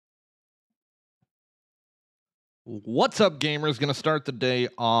What's up, gamers? Going to start the day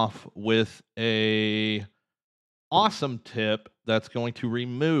off with a awesome tip that's going to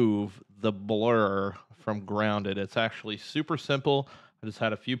remove the blur from grounded. It's actually super simple. I just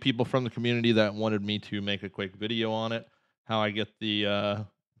had a few people from the community that wanted me to make a quick video on it. How I get the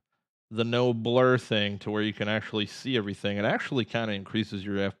no blur thing to where you can actually see everything. It actually kind of increases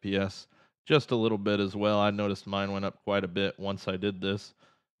your FPS just a little bit as well. I noticed mine went up quite a bit once I did this.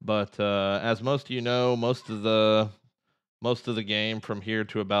 But as most of you know, most of the game from here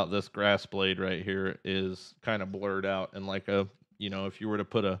to about this grass blade right here is kind of blurred out, and like if you were to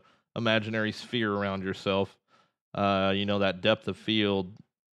put a imaginary sphere around yourself, that depth of field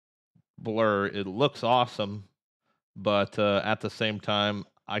blur, it looks awesome, but at the same time,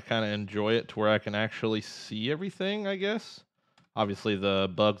 I kind of enjoy it to where I can actually see everything, I guess. Obviously,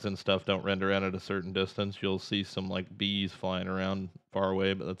 the bugs and stuff don't render out at a certain distance. You'll see some like bees flying around far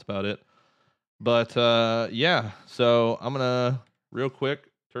away, but that's about it. But yeah, so I'm gonna real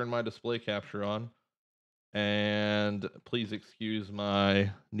quick turn my display capture on, and please excuse my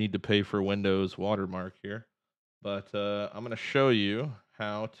need to pay for Windows watermark here. But I'm gonna show you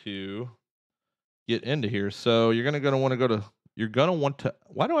how to get into here. So you're gonna want to go to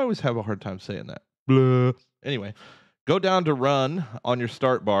why do I always have a hard time saying that? Blah. Anyway, go down to run on your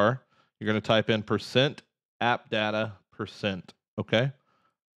start bar. You're gonna type in %appdata%. Okay.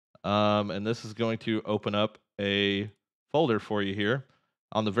 And this is going to open up a folder for you here.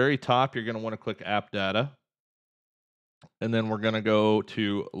 On the very top, you're going to want to click App Data. And then we're going to go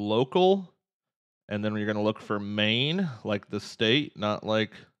to Local. And then we're going to look for Main, like the state, not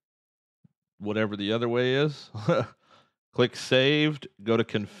like whatever the other way is. Click Saved, go to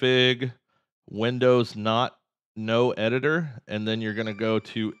Config, Windows No Editor, and then you're going to go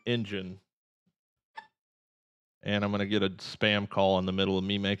to Engine. And I'm going to get a spam call in the middle of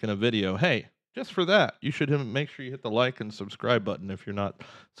me making a video. Hey, just for that, you should make sure you hit the like and subscribe button if you're not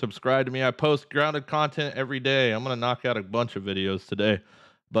subscribed to me. I post grounded content every day. I'm going to knock out a bunch of videos today.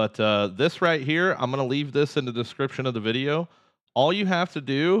 But this right here, I'm going to leave this in the description of the video. All you have to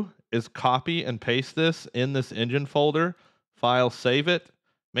do is copy and paste this in this engine folder, file, save it.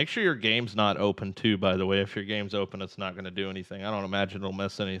 Make sure your game's not open too, by the way. If your game's open, it's not going to do anything. I don't imagine it'll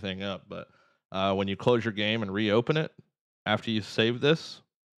mess anything up, but when you close your game and reopen it, after you save this,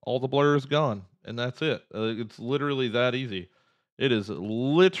 all the blur is gone, and that's it. It's literally that easy. It is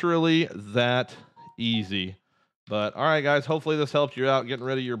literally that easy. But all right, guys, hopefully this helped you out getting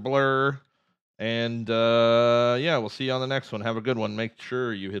rid of your blur. And yeah, we'll see you on the next one. Have a good one. Make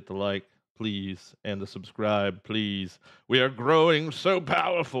sure you hit the like, please, and the subscribe, please. We are growing so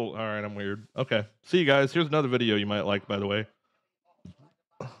powerful. All right, I'm weird. Okay, see you guys. Here's another video you might like, by the way.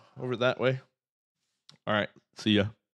 Over that way. All right, see ya.